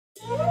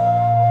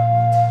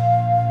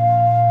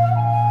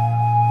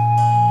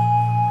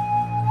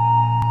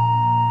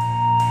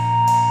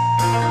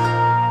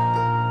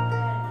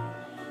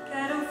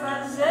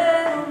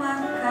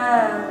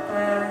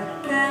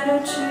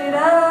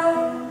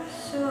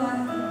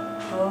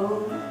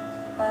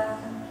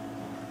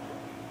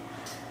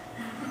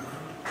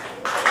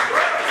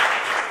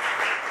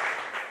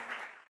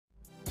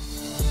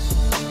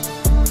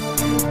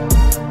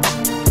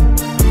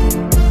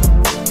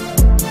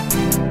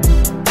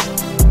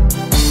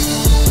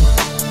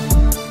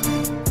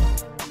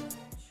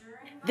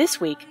This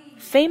week,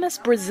 famous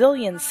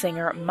Brazilian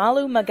singer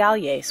Mallu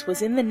Magalhães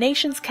was in the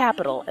nation's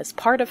capital as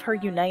part of her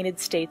United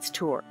States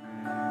tour.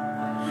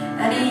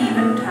 And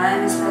even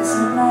time is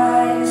passing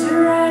by as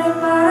you're right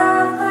about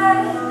our way,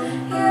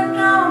 you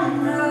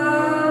don't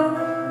know.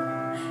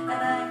 And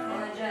I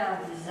pode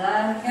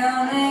avisar que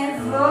eu nem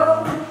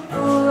vou.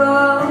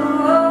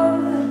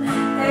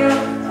 Eu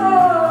tô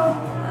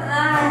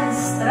na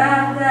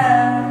estrada,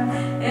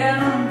 eu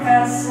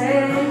nunca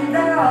sei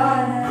da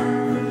hora,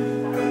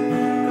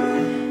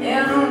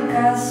 eu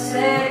nunca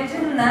sei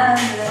de nada.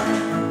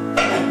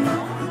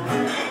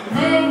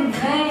 Nem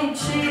vem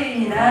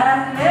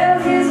tirar meu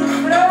riso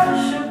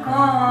frouxo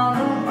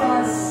como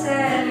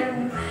conselho,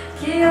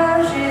 que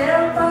hoje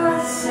eu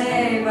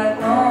passei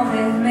batom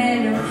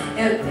vermelho.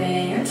 Eu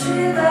tenho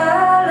tido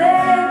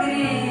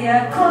alegria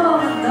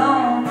como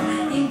dom,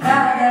 em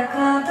cada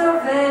canto eu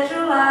vejo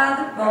o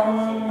lado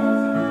bom.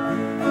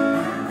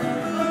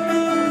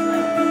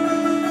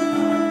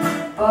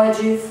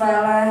 Pode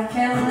falar que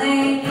eu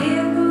nem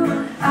ligo,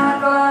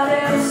 agora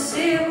eu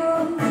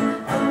sigo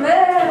o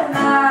meu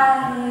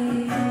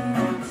nariz.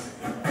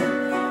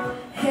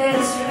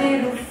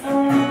 Respiro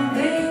fundo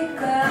e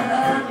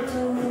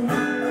canto,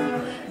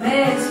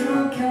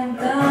 mesmo que um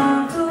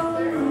tanto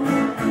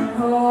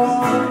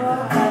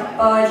rouca.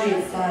 Pode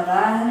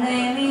falar,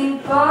 nem me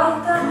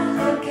importa,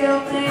 o que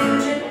eu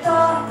tenho de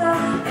torta,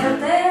 eu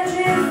tenho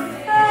de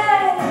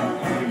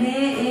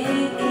feliz.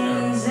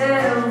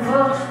 Eu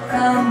vou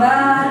cambaleando,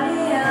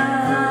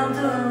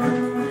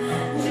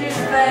 de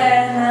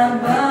perna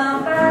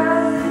bamba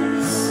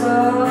e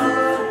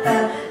solta.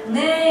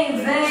 Nem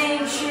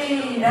vem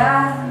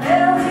tirar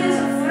meu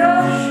riso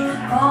frouxo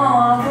com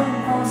algum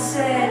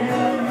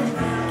conselho,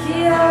 que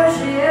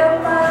hoje eu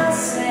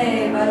passei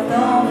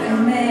batom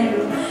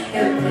vermelho.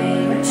 Eu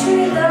tenho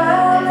tido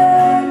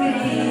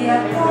alegria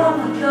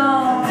como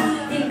dom,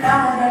 em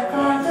cada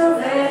canto eu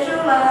vejo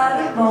o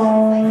lado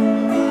bom.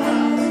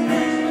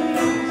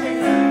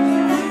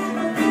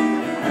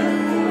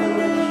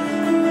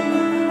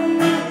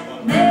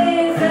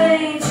 Nem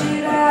vem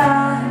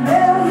tirar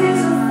meu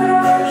riso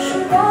frouxo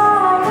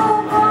como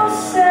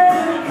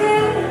conselho, que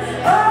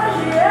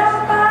hoje eu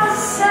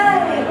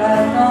passei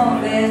batom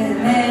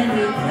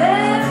vermelho.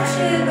 Tenho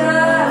tido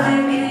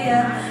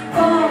alegria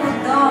como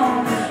dom,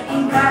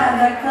 em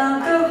cada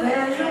canto eu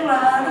vejo o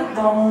lado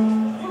bom.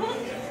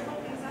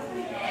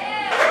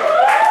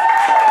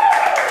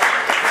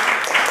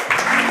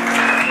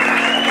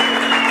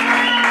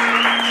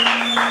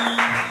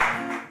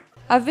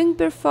 I've been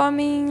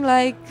performing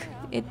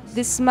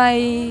this is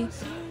my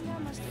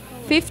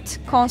 5th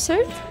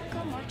concert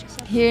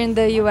here in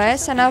the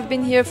US, and I've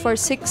been here for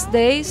 6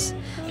 days,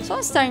 so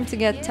I'm starting to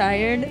get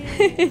tired.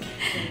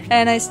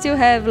 And I still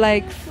have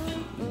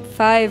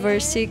 5 or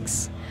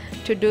 6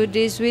 to do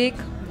this week,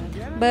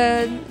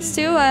 but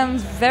still I'm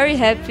very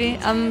happy.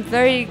 I'm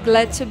very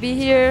glad to be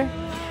here.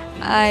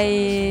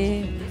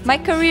 My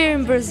career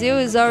in Brazil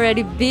is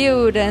already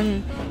built,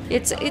 and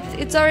it's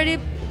already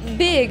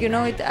big, you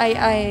know.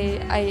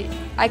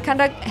 I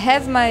kind of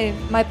have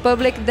my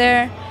public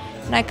there,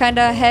 and I kind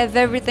of have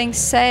everything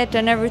set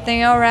and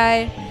everything all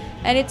right,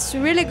 and it's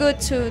really good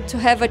to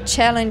have a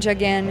challenge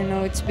again, you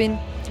know. It's been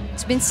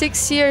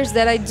 6 years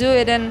that I do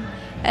it, and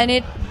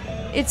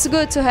it's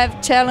good to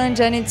have challenge,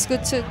 and it's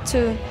good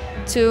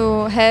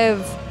to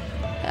have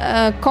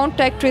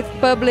contact with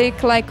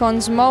public, like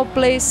on small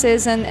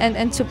places,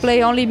 and to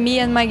play only me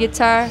and my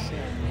guitar.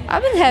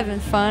 I've been having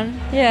fun,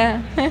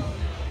 yeah.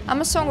 I'm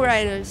a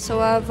songwriter,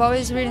 so I've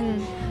always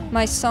written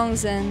my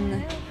songs,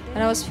 and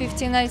when I was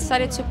 15 I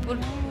decided to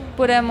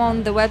put them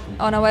on a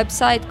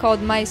website called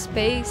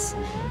MySpace.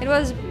 It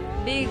was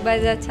big by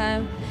that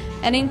time,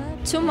 and in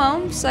 2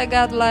 months I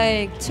got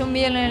 2.5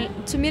 million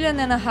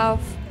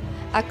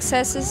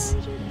accesses,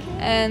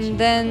 and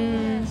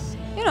then,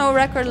 you know,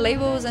 record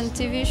labels and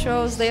TV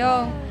shows, they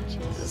all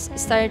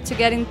started to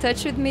get in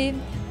touch with me.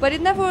 But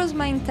it never was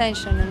my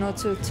intention, you know,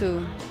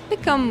 to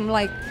become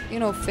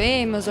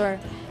famous or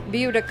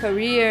build a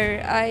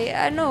career.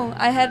 I know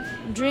I had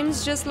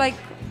dreams just like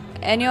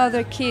any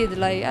other kid,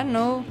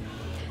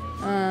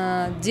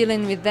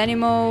 dealing with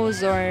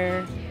animals,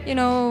 or, you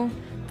know,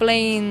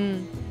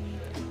 playing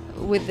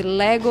with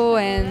Lego,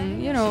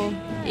 and, you know,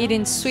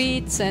 eating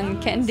sweets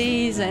and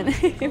candies and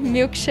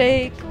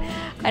milkshake.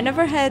 I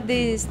never had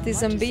this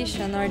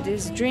ambition or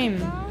this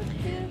dream,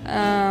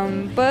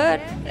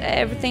 but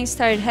everything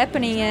started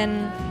happening,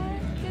 and,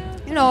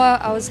 you know,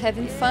 I was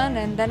having fun,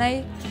 and then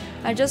I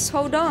just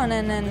hold on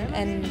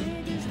and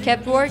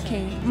kept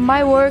working.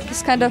 My work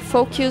is kind of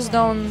focused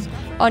on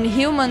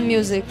human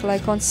music,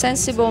 on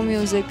sensible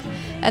music,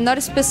 and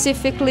not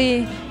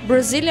specifically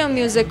Brazilian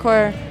music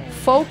or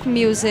folk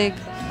music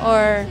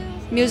or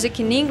music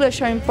in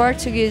English or in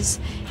Portuguese.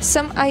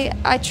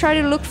 I try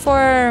to look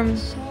for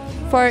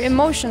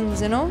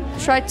emotions, you know,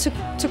 try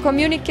to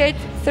communicate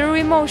through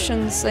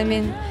emotions. I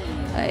mean,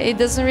 it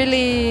doesn't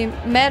really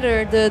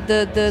matter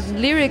the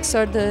lyrics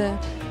or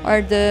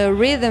the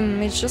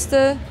rhythm. It's just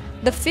the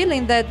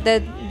feeling that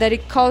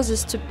it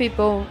causes to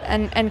people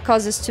and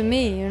causes to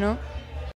me, you know.